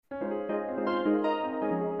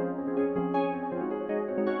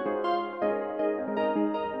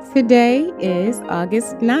Today is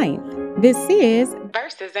August 9th. This is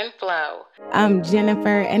Verses and Flow. I'm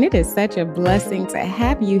Jennifer, and it is such a blessing to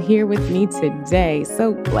have you here with me today.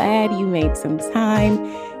 So glad you made some time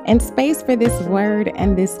and space for this word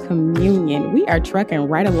and this communion. We are trucking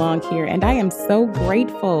right along here, and I am so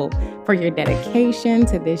grateful for your dedication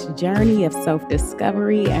to this journey of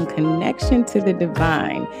self-discovery and connection to the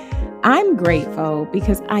divine. I'm grateful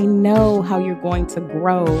because I know how you're going to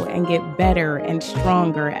grow and get better and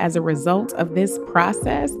stronger as a result of this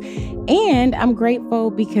process. And I'm grateful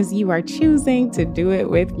because you are choosing to do it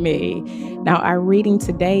with me. Now, our reading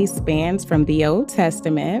today spans from the Old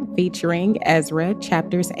Testament, featuring Ezra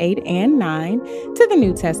chapters 8 and 9, to the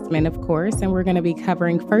New Testament, of course, and we're going to be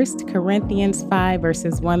covering 1 Corinthians 5,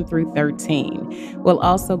 verses 1 through 13. We'll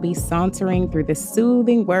also be sauntering through the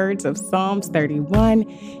soothing words of Psalms 31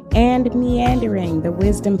 and meandering the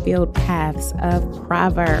wisdom-filled paths of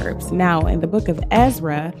Proverbs. Now, in the book of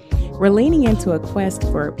Ezra, we're leaning into a quest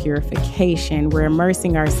for purification. We're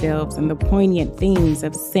immersing ourselves in the poignant themes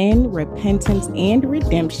of sin, repentance, and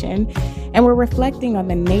redemption, and we're reflecting on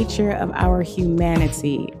the nature of our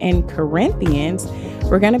humanity. In Corinthians,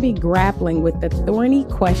 we're going to be grappling with the thorny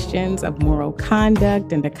questions of moral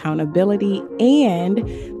conduct and accountability and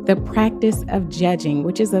the practice of judging,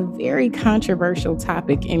 which is a very controversial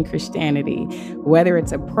topic in Christianity, whether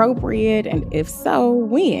it's appropriate and if so,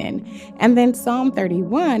 when. And then Psalm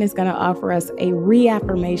 31 is going to offer us a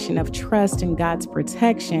reaffirmation of trust in God's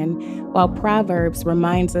protection, while Proverbs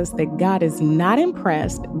reminds us that God is not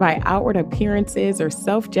impressed by outward appearances or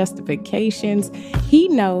self-justifications. He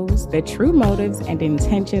knows the true motives and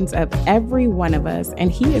intentions of every one of us,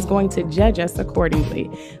 and He is going to judge us accordingly.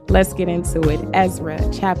 Let's get into it. Ezra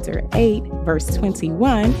chapter 8, verse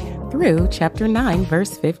 21 through chapter 9,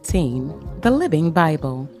 verse 15. The Living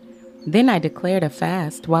Bible. Then I declared a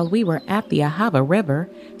fast while we were at the Ahava River,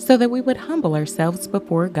 so that we would humble ourselves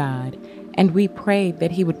before God. And we prayed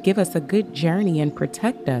that He would give us a good journey and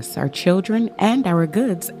protect us, our children, and our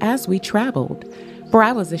goods as we traveled. For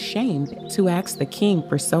I was ashamed to ask the king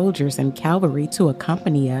for soldiers and cavalry to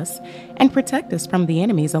accompany us and protect us from the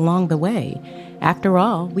enemies along the way. After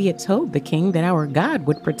all, we had told the king that our God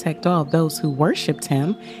would protect all those who worshipped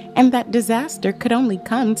Him, and that disaster could only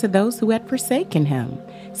come to those who had forsaken Him.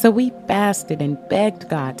 So we fasted and begged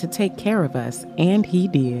God to take care of us, and He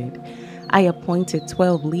did. I appointed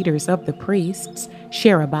 12 leaders of the priests,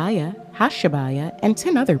 Sherebiah, Hashabiah, and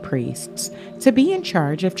 10 other priests, to be in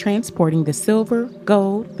charge of transporting the silver,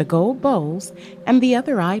 gold, the gold bowls, and the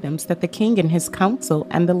other items that the king and his council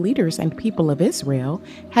and the leaders and people of Israel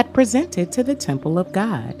had presented to the temple of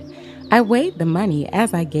God. I weighed the money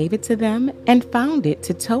as I gave it to them and found it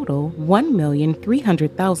to total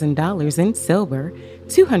 $1,300,000 in silver,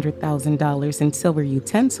 $200,000 in silver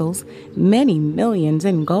utensils, many millions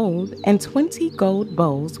in gold, and 20 gold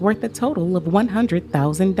bowls worth a total of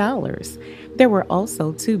 $100,000. There were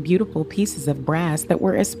also 2 beautiful pieces of brass that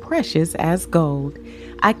were as precious as gold.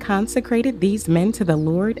 I consecrated these men to the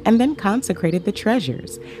Lord and then consecrated the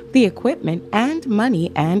treasures, the equipment and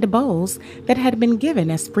money and bowls that had been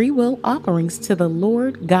given as free will offerings to the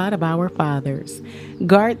Lord God of our fathers.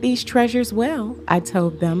 Guard these treasures well, I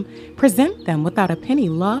told them. Present them without a penny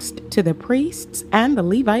lost to the priests and the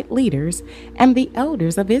Levite leaders and the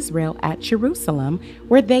elders of Israel at Jerusalem,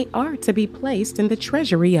 where they are to be placed in the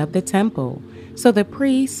treasury of the temple. So the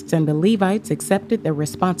priests and the Levites accepted the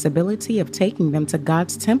responsibility of taking them to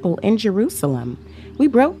God's temple in Jerusalem. We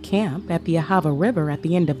broke camp at the Ahava River at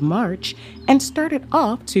the end of March and started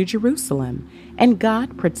off to Jerusalem. And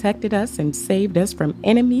God protected us and saved us from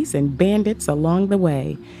enemies and bandits along the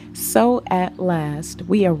way. So at last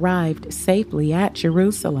we arrived safely at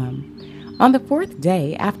Jerusalem. On the 4th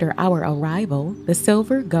day after our arrival, the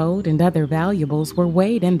silver, gold, and other valuables were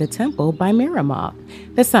weighed in the temple by Meremoth,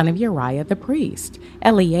 the son of Uriah the priest,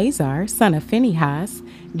 Eleazar, son of Phinehas,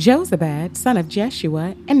 Jozabad, son of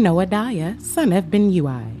Jeshua, and Noadiah, son of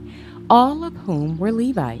Binnui, all of whom were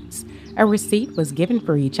Levites. A receipt was given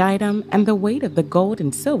for each item, and the weight of the gold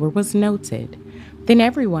and silver was noted. Then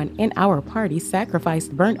everyone in our party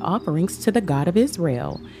sacrificed burnt offerings to the God of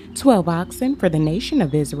Israel, 12 oxen for the nation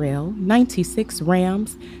of Israel, 96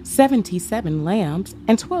 rams, 77 lambs,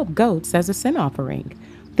 and 12 goats as a sin offering.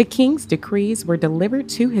 The king's decrees were delivered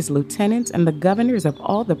to his lieutenants and the governors of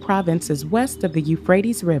all the provinces west of the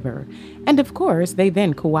Euphrates River, and of course they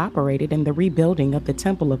then cooperated in the rebuilding of the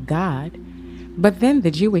temple of God. But then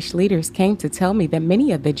the Jewish leaders came to tell me that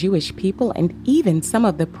many of the Jewish people and even some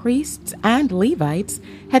of the priests and Levites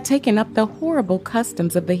had taken up the horrible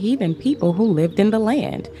customs of the heathen people who lived in the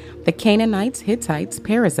land: the Canaanites, Hittites,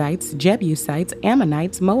 Perizzites, Jebusites,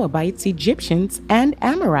 Ammonites, Moabites, Egyptians, and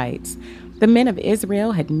Amorites. The men of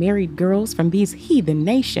Israel had married girls from these heathen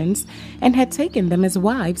nations and had taken them as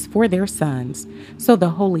wives for their sons. So the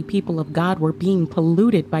holy people of God were being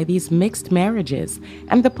polluted by these mixed marriages,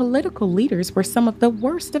 and the political leaders were some of the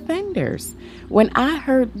worst offenders. When I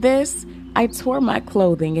heard this, I tore my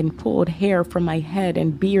clothing and pulled hair from my head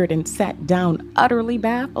and beard and sat down utterly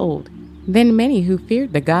baffled. Then many who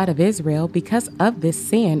feared the God of Israel because of this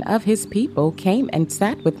sin of his people came and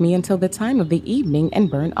sat with me until the time of the evening and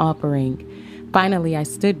burnt offering. Finally, I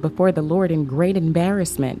stood before the Lord in great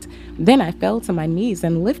embarrassment. Then I fell to my knees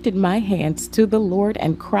and lifted my hands to the Lord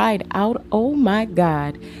and cried out, "Oh my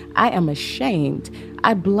God, I am ashamed.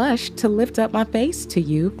 I blush to lift up my face to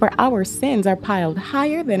you, for our sins are piled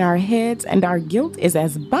higher than our heads, and our guilt is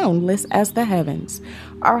as boundless as the heavens.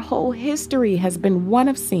 Our whole history has been one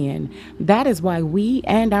of sin. That is why we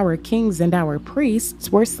and our kings and our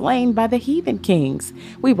priests were slain by the heathen kings.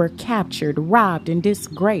 We were captured, robbed, and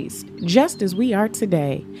disgraced, just as we are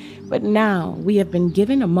today. But now we have been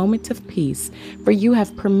given a moment of peace, for you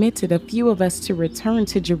have permitted a few of us to return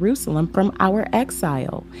to Jerusalem from our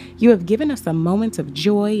exile. You have given us a moment of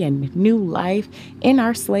joy and new life in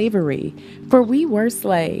our slavery. For we were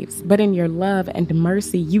slaves, but in your love and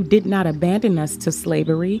mercy you did not abandon us to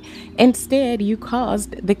slavery. Instead, you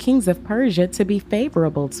caused the kings of Persia to be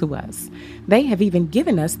favorable to us. They have even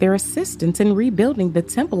given us their assistance in rebuilding the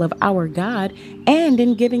temple of our God and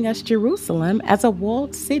in giving us Jerusalem as a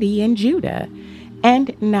walled city in Judah.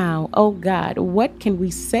 And now, O God, what can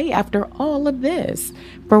we say after all of this?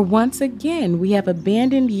 For once again, we have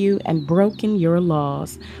abandoned you and broken your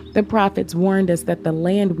laws. The prophets warned us that the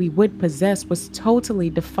land we would possess was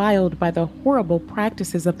totally defiled by the horrible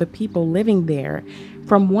practices of the people living there.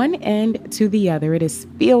 From one end to the other, it is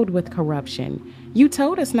filled with corruption. You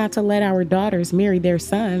told us not to let our daughters marry their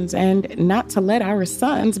sons, and not to let our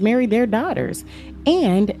sons marry their daughters,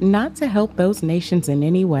 and not to help those nations in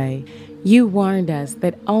any way. You warned us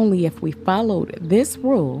that only if we followed this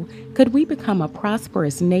rule could we become a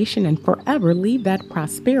prosperous nation and forever leave that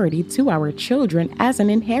prosperity to our children as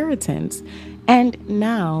an inheritance. And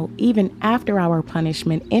now, even after our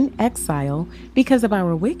punishment in exile because of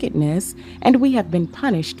our wickedness, and we have been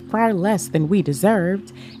punished far less than we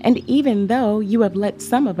deserved, and even though you have let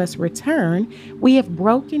some of us return, we have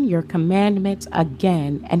broken your commandments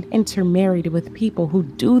again and intermarried with people who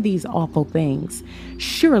do these awful things.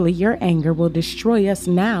 Surely your anger will destroy us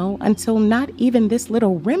now until not even this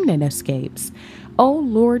little remnant escapes. O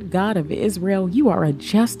Lord God of Israel, you are a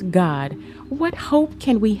just God. What hope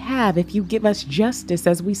can we have if you give us justice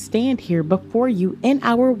as we stand here before you in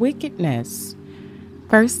our wickedness?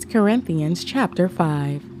 1 Corinthians chapter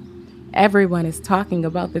 5. Everyone is talking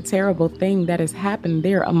about the terrible thing that has happened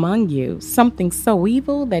there among you, something so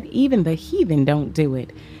evil that even the heathen don't do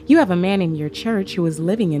it. You have a man in your church who is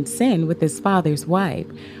living in sin with his father's wife.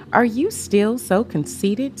 Are you still so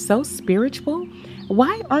conceited, so spiritual?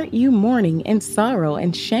 Why aren't you mourning in sorrow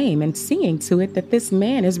and shame and seeing to it that this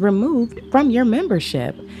man is removed from your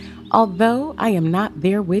membership? Although I am not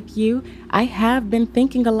there with you, I have been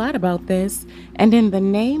thinking a lot about this, and in the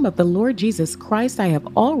name of the Lord Jesus Christ, I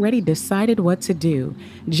have already decided what to do,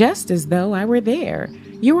 just as though I were there.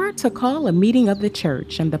 You are to call a meeting of the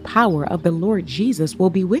church, and the power of the Lord Jesus will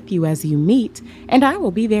be with you as you meet, and I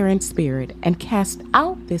will be there in spirit, and cast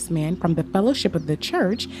out this man from the fellowship of the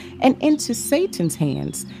church and into Satan's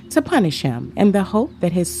hands to punish him, in the hope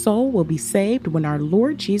that his soul will be saved when our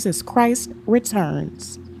Lord Jesus Christ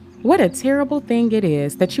returns. What a terrible thing it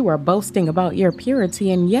is that you are boasting about your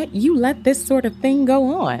purity and yet you let this sort of thing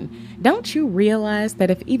go on. Don't you realize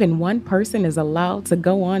that if even one person is allowed to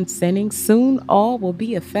go on sinning, soon all will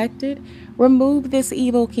be affected? Remove this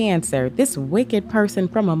evil cancer, this wicked person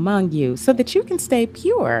from among you, so that you can stay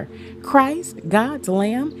pure. Christ, God's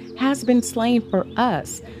Lamb, has been slain for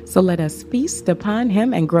us, so let us feast upon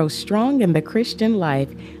him and grow strong in the Christian life,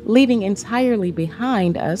 leaving entirely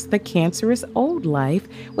behind us the cancerous old life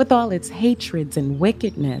with all its hatreds and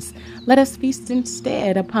wickedness. Let us feast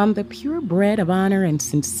instead upon the pure bread of honor and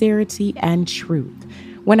sincerity and truth.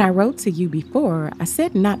 When I wrote to you before, I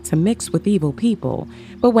said not to mix with evil people,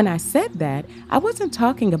 But when I said that, I wasn't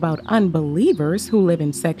talking about unbelievers who live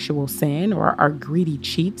in sexual sin or are greedy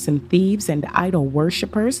cheats and thieves and idol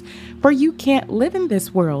worshipers, for you can't live in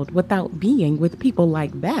this world without being with people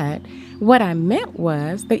like that. What I meant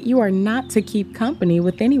was that you are not to keep company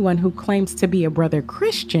with anyone who claims to be a brother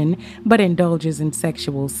Christian but indulges in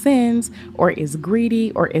sexual sins, or is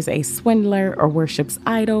greedy, or is a swindler, or worships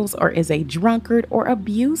idols, or is a drunkard or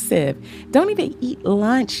abusive. Don't even eat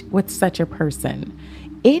lunch with such a person.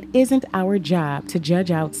 It isn't our job to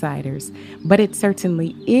judge outsiders, but it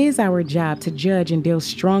certainly is our job to judge and deal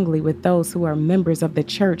strongly with those who are members of the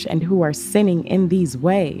church and who are sinning in these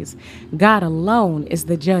ways. God alone is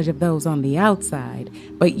the judge of those on the outside,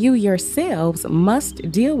 but you yourselves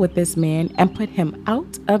must deal with this man and put him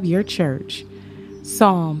out of your church.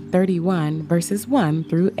 Psalm 31, verses 1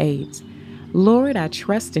 through 8. Lord, I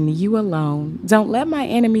trust in you alone. Don't let my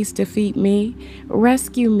enemies defeat me.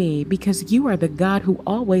 Rescue me, because you are the God who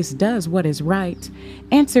always does what is right.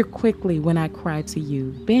 Answer quickly when I cry to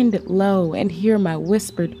you. Bend low and hear my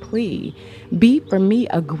whispered plea. Be for me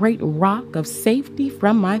a great rock of safety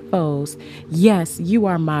from my foes. Yes, you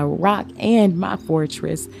are my rock and my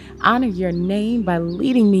fortress. Honor your name by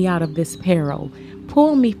leading me out of this peril.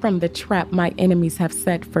 Pull me from the trap my enemies have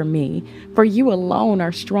set for me, for you alone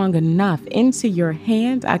are strong enough. Into your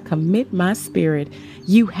hand I commit my spirit.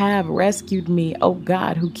 You have rescued me, O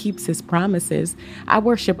God, who keeps his promises. I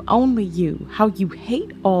worship only you. How you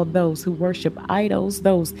hate all those who worship idols,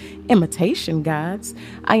 those imitation gods.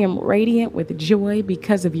 I am radiant with joy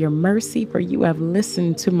because of your mercy, for you have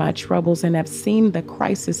listened to my troubles and have seen the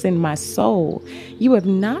crisis in my soul. You have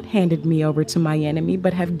not handed me over to my enemy,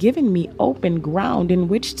 but have given me open ground in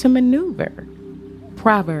which to maneuver.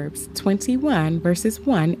 Proverbs 21, verses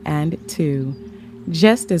 1 and 2.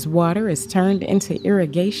 Just as water is turned into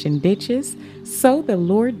irrigation ditches, so the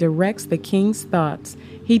Lord directs the king's thoughts.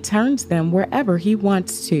 He turns them wherever he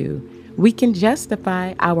wants to. We can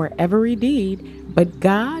justify our every deed, but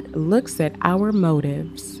God looks at our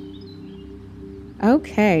motives.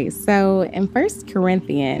 Okay, so in 1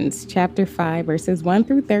 Corinthians chapter 5, verses 1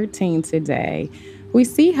 through 13 today, we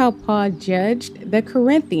see how Paul judged the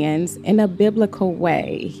Corinthians in a biblical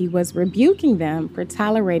way. He was rebuking them for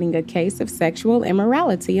tolerating a case of sexual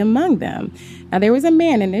immorality among them. Now, there was a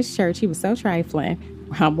man in this church, he was so trifling,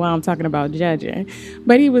 while I'm talking about judging,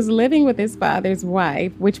 but he was living with his father's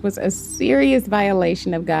wife, which was a serious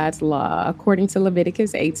violation of God's law, according to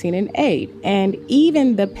Leviticus 18 and 8, and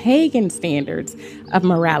even the pagan standards of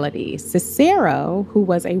morality. Cicero, who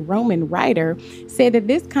was a Roman writer, said that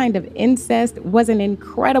this kind of incest was an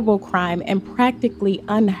incredible crime and practically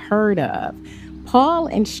unheard of. Paul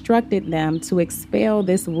instructed them to expel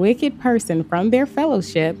this wicked person from their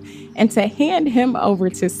fellowship and to hand him over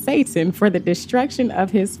to Satan for the destruction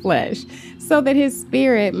of his flesh, so that his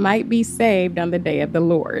spirit might be saved on the day of the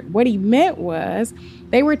Lord. What he meant was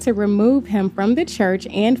they were to remove him from the church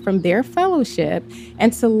and from their fellowship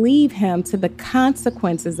and to leave him to the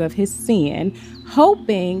consequences of his sin,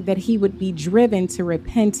 hoping that he would be driven to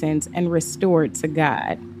repentance and restored to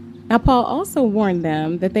God. Now, Paul also warned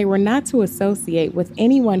them that they were not to associate with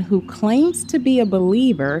anyone who claims to be a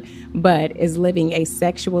believer, but is living a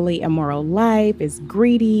sexually immoral life, is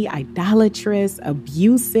greedy, idolatrous,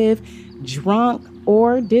 abusive, drunk,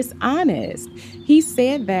 or dishonest. He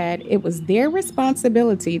said that it was their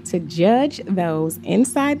responsibility to judge those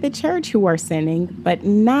inside the church who are sinning, but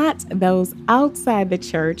not those outside the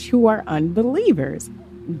church who are unbelievers.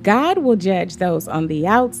 God will judge those on the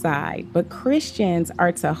outside, but Christians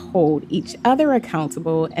are to hold each other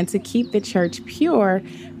accountable and to keep the church pure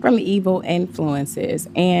from evil influences.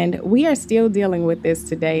 And we are still dealing with this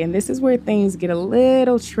today, and this is where things get a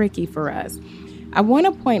little tricky for us. I want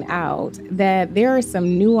to point out that there are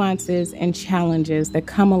some nuances and challenges that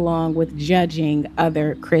come along with judging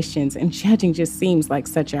other Christians, and judging just seems like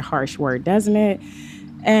such a harsh word, doesn't it?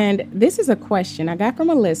 And this is a question I got from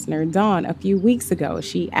a listener, Dawn, a few weeks ago.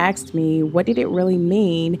 She asked me, what did it really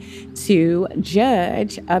mean to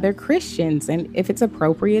judge other Christians and if it's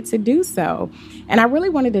appropriate to do so? And I really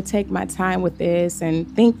wanted to take my time with this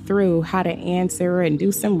and think through how to answer and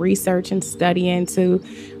do some research and studying to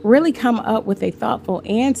really come up with a thoughtful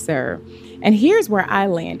answer. And here's where I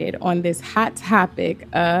landed on this hot topic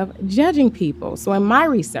of judging people. So in my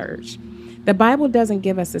research, the Bible doesn't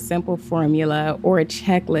give us a simple formula or a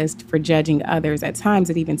checklist for judging others. At times,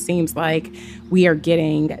 it even seems like we are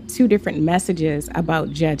getting two different messages about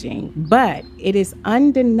judging. But it is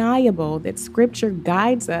undeniable that Scripture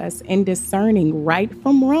guides us in discerning right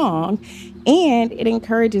from wrong, and it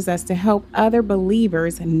encourages us to help other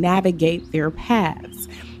believers navigate their paths.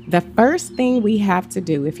 The first thing we have to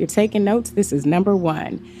do, if you're taking notes, this is number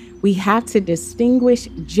one. We have to distinguish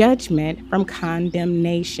judgment from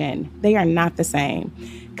condemnation. They are not the same.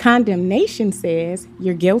 Condemnation says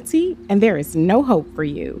you're guilty and there is no hope for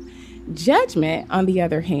you. Judgment, on the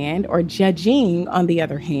other hand, or judging, on the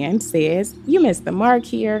other hand, says you missed the mark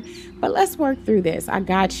here, but let's work through this. I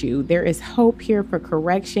got you. There is hope here for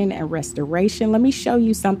correction and restoration. Let me show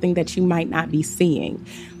you something that you might not be seeing.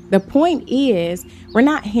 The point is, we're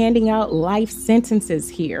not handing out life sentences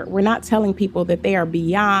here. We're not telling people that they are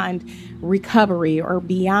beyond recovery or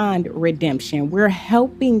beyond redemption. We're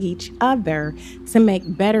helping each other to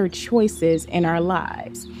make better choices in our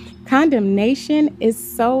lives. Condemnation is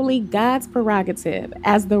solely God's prerogative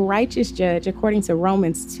as the righteous judge, according to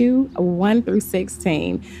Romans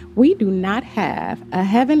 2:1-16. We do not have a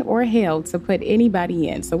heaven or hell to put anybody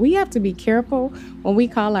in. So we have to be careful when we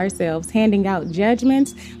call ourselves handing out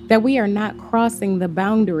judgments that we are not crossing the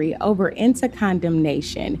boundary over into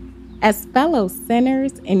condemnation. As fellow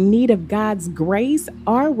sinners in need of God's grace,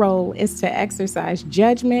 our role is to exercise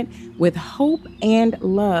judgment with hope and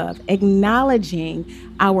love, acknowledging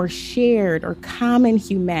our shared or common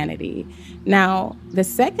humanity. Now, the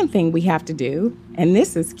second thing we have to do, and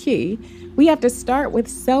this is key, we have to start with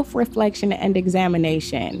self-reflection and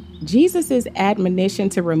examination. Jesus' admonition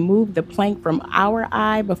to remove the plank from our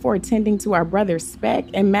eye before tending to our brother's speck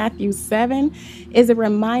in Matthew 7 is a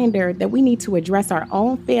reminder that we need to address our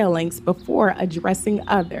own failings before addressing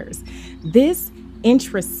others. This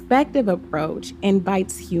introspective approach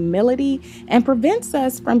invites humility and prevents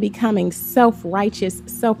us from becoming self-righteous,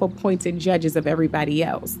 self-appointed judges of everybody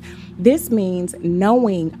else. This means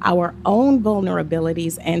knowing our own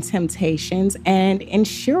vulnerabilities and temptations and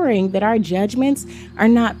ensuring that our judgments are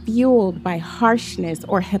not fueled by harshness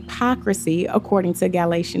or hypocrisy, according to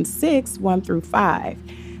Galatians 6:1-5.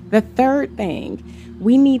 The third thing,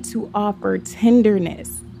 we need to offer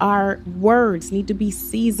tenderness. Our words need to be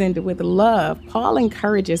seasoned with love. Paul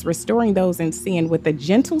encourages restoring those in sin with a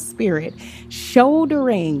gentle spirit,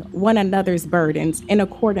 shouldering one another's burdens in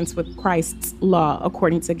accordance with Christ's law,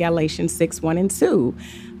 according to Galatians 6:1-2.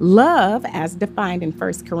 Love, as defined in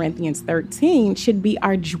 1 Corinthians 13, should be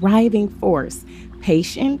our driving force,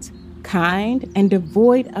 patient, kind, and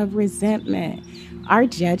devoid of resentment. Our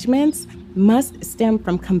judgments must stem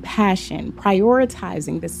from compassion,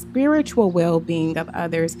 prioritizing the spiritual well-being of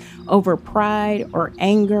others over pride or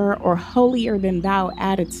anger or holier-than-thou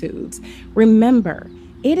attitudes. Remember,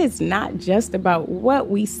 it is not just about what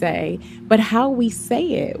we say, but how we say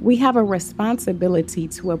it. We have a responsibility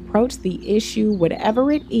to approach the issue,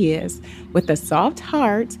 whatever it is, with a soft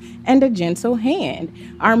heart and a gentle hand.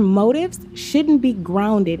 Our motives shouldn't be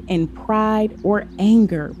grounded in pride or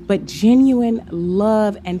anger, but genuine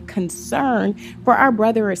love and concern for our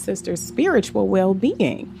brother or sister's spiritual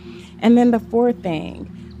well-being. And then the fourth thing,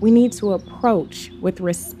 we need to approach with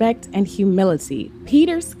respect and humility.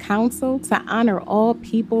 Peter's counsel to honor all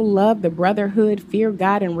people, love the brotherhood, fear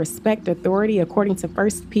God, and respect authority, according to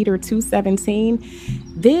 1 Peter 2:17,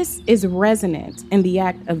 this is resonant in the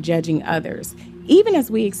act of judging others. Even as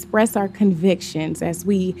we express our convictions, as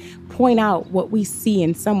we point out what we see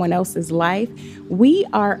in someone else's life, we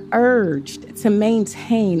are urged to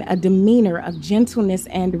maintain a demeanor of gentleness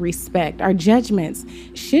and respect. Our judgments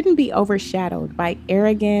shouldn't be overshadowed by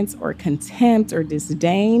arrogance or contempt or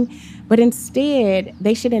disdain, but instead,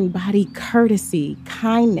 they should embody courtesy,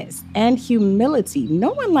 kindness, and humility.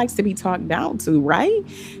 No one likes to be talked down to, right?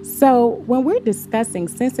 So when we're discussing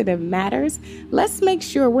sensitive matters, let's make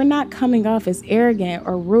sure we're not coming off as arrogant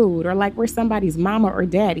or rude or like we're somebody's mama or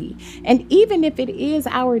daddy. And even if it is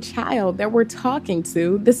our child that we're talking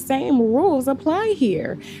to, the same rules apply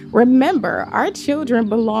here. Remember, our children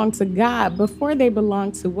belong to God before they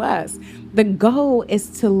belong to us. The goal is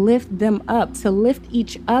to lift them up, to lift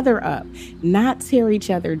each other up, not tear each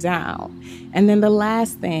other down. And then the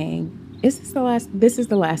last thing, this is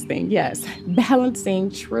the last thing, yes,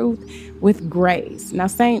 balancing truth with grace. Now,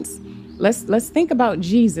 saints, let's think about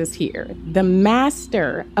Jesus here, the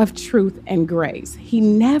master of truth and grace. He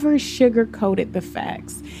never sugarcoated the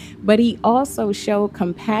facts, but he also showed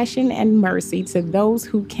compassion and mercy to those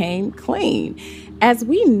who came clean. As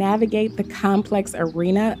we navigate the complex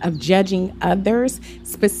arena of judging others,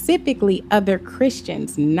 specifically other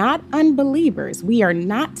Christians, not unbelievers, we are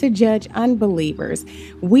not to judge unbelievers.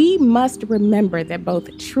 We must remember that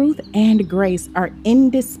both truth and grace are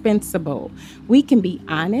indispensable. We can be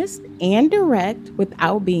honest and direct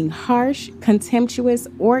without being harsh, contemptuous,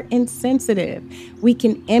 or insensitive. We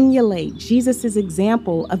can emulate Jesus'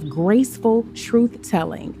 example of graceful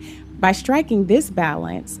truth-telling. By striking this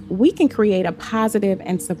balance, we can create a positive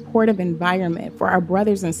and supportive environment for our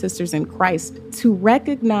brothers and sisters in Christ to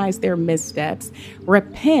recognize their missteps,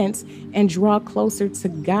 repent, and draw closer to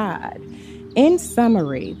God. In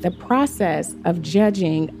summary, the process of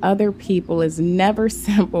judging other people is never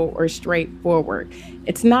simple or straightforward.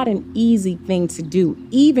 It's not an easy thing to do,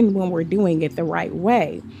 even when we're doing it the right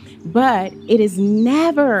way. But it is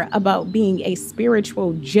never about being a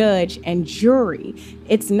spiritual judge and jury.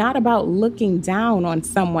 It's not about looking down on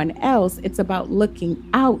someone else. It's about looking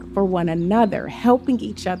out for one another, helping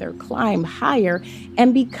each other climb higher,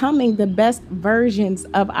 and becoming the best versions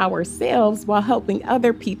of ourselves while helping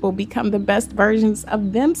other people become the best versions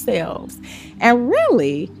of themselves. And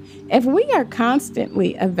really, if we are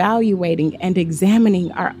constantly evaluating and examining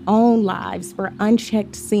our own lives for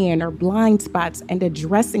unchecked sin or blind spots and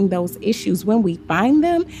addressing those issues when we find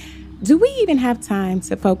them, do we even have time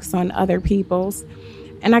to focus on other people's?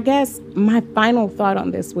 And I guess my final thought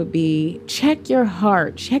on this would be check your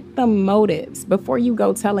heart, check the motives before you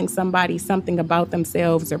go telling somebody something about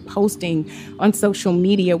themselves or posting on social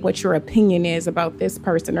media what your opinion is about this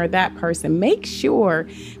person or that person. Make sure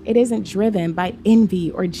it isn't driven by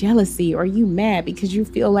envy or jealousy or you mad because you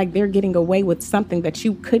feel like they're getting away with something that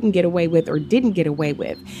you couldn't get away with or didn't get away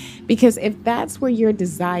with. Because if that's where your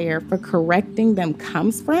desire for correcting them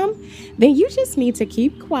comes from, then you just need to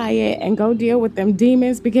keep quiet and go deal with them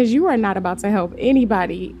demons, because you are not about to help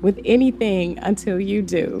anybody with anything until you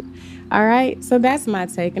do. All right, so that's my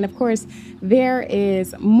take. And of course, there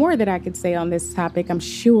is more that I could say on this topic. I'm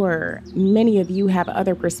sure many of you have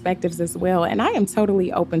other perspectives as well, and I am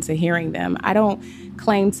totally open to hearing them. I don't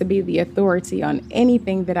claim to be the authority on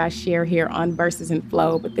anything that I share here on Verses and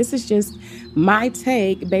Flow, but this is just my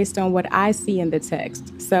take based on what I see in the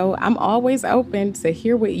text. So I'm always open to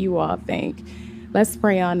hear what you all think. Let's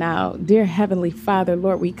pray on now. Dear Heavenly Father,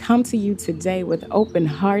 Lord, we come to you today with open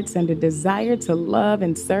hearts and a desire to love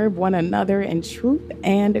and serve one another in truth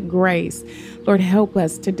and grace. Lord, help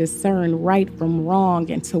us to discern right from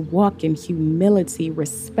wrong and to walk in humility,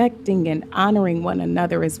 respecting and honoring one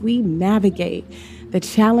another as we navigate the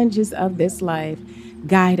challenges of this life.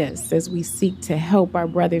 Guide us as we seek to help our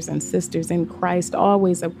brothers and sisters in Christ,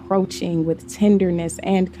 always approaching with tenderness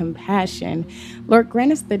and compassion. Lord,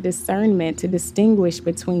 grant us the discernment to distinguish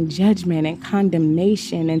between judgment and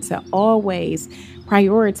condemnation and to always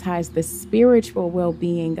prioritize the spiritual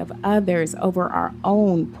well-being of others over our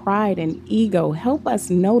own pride and ego. Help us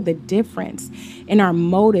know the difference in our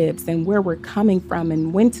motives and where we're coming from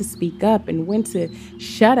and when to speak up and when to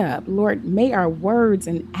shut up. Lord, may our words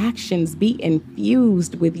and actions be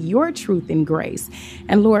infused with your truth and grace.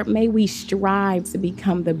 And Lord, may we strive to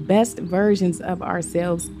become the best versions of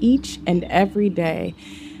ourselves each and every day.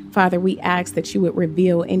 Father, we ask that you would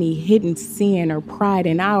reveal any hidden sin or pride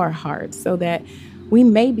in our hearts so that we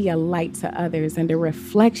may be a light to others and a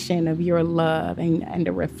reflection of your love and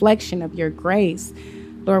a reflection of your grace.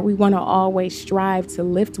 Lord, we want to always strive to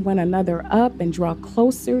lift one another up and draw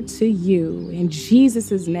closer to you. In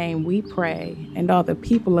Jesus' name we pray. And all the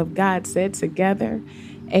people of God said together,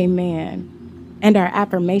 amen. And our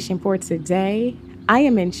affirmation for today: I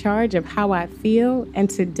am in charge of how I feel, and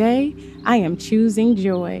today I am choosing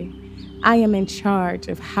joy. I am in charge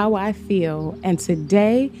of how I feel, and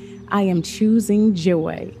today I am choosing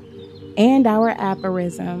joy. And our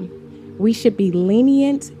aphorism: we should be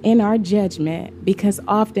lenient in our judgment because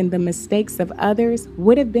often the mistakes of others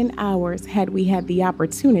would have been ours had we had the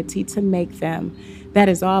opportunity to make them. That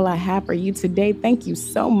is all I have for you today. Thank you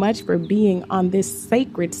so much for being on this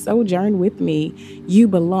sacred sojourn with me. You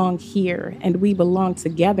belong here and we belong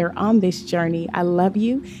together on this journey. I love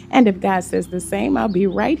you. And if God says the same, I'll be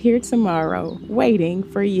right here tomorrow waiting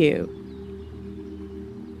for you.